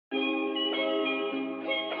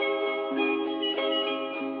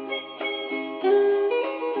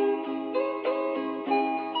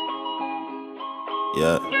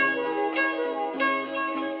Yeah.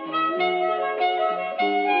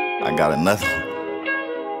 I got another one.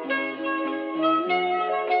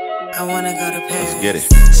 I wanna go to Paris. Let's get it.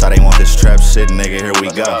 So they want this trap shit, nigga, here we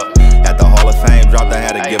go. At the Hall of Fame dropped, I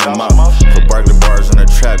had to give him up. Put burglar bars in the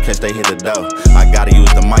trap, catch they hit the dough. I gotta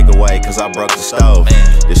use the microwave, cause I broke the stove.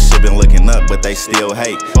 This shit been looking up, but they still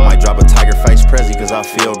hate. Might drop a tiger face Prezi, cause I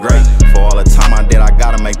feel great. For all the time I did, I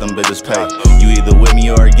gotta make them bitches pay. You either with me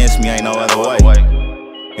or against me, ain't no other way.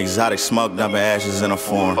 Exotic smoke dumping ashes in a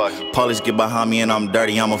form. Police get behind me and I'm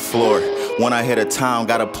dirty, I'm a floor. When I hit a town,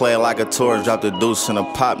 gotta play it like a tourist. Drop the deuce in a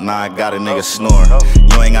pop, now I got a nigga snoring.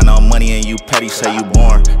 You ain't got no money and you petty, say you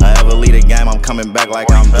born. I ever lead a game, I'm coming back like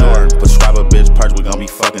I'm Jordan. Prescribe a bitch perch, we gon' be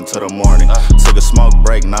fucking till the morning. Took a smoke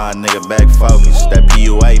break, nah nigga back focused. That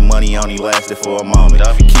PUA money only lasted for a moment.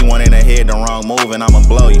 Keep one in the head, the wrong move and I'ma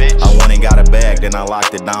blow you. I went and got a bag, then I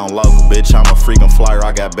locked it down local. Bitch, I'm a freaking flyer,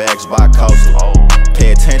 I got bags by coastal.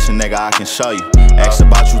 Pay attention, nigga, I can show you. Ask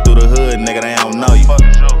about you through the hood, nigga, they don't know you.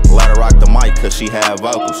 Let her rock the mic, cause she have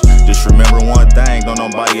vocals. Just remember one thing, don't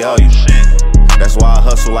nobody owe you. That's why I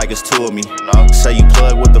hustle like it's two of me. Say you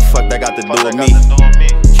plug, what the fuck that got to do with me?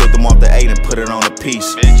 Killed them off the 8 and put it on a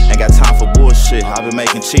piece. Ain't got time for bullshit, I been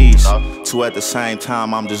making cheese. Two at the same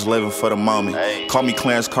time, I'm just living for the moment. Call me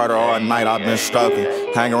Clarence Carter all night, I've been stroking.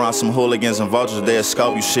 Hang around some hooligans and vultures, they'll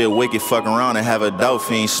scope you. Shit wicked, fuck around and have a dope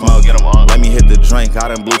fiend smoking. Let me hit the drink, I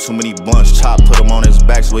done blew too many blunts. Chop, put him on his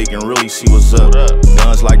back so he can really see what's up.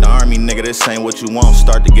 Guns like the army, nigga, this ain't what you want.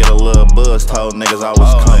 Start to get a little buzz, told niggas I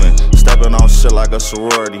was coming. Stepping on shit like a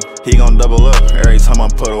sorority. He gon' double up every time I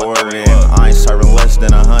put a order in. I ain't serving less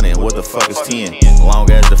than 100, what the fuck is 10? Long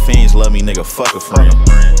as the fiends love me, nigga, fuck a friend.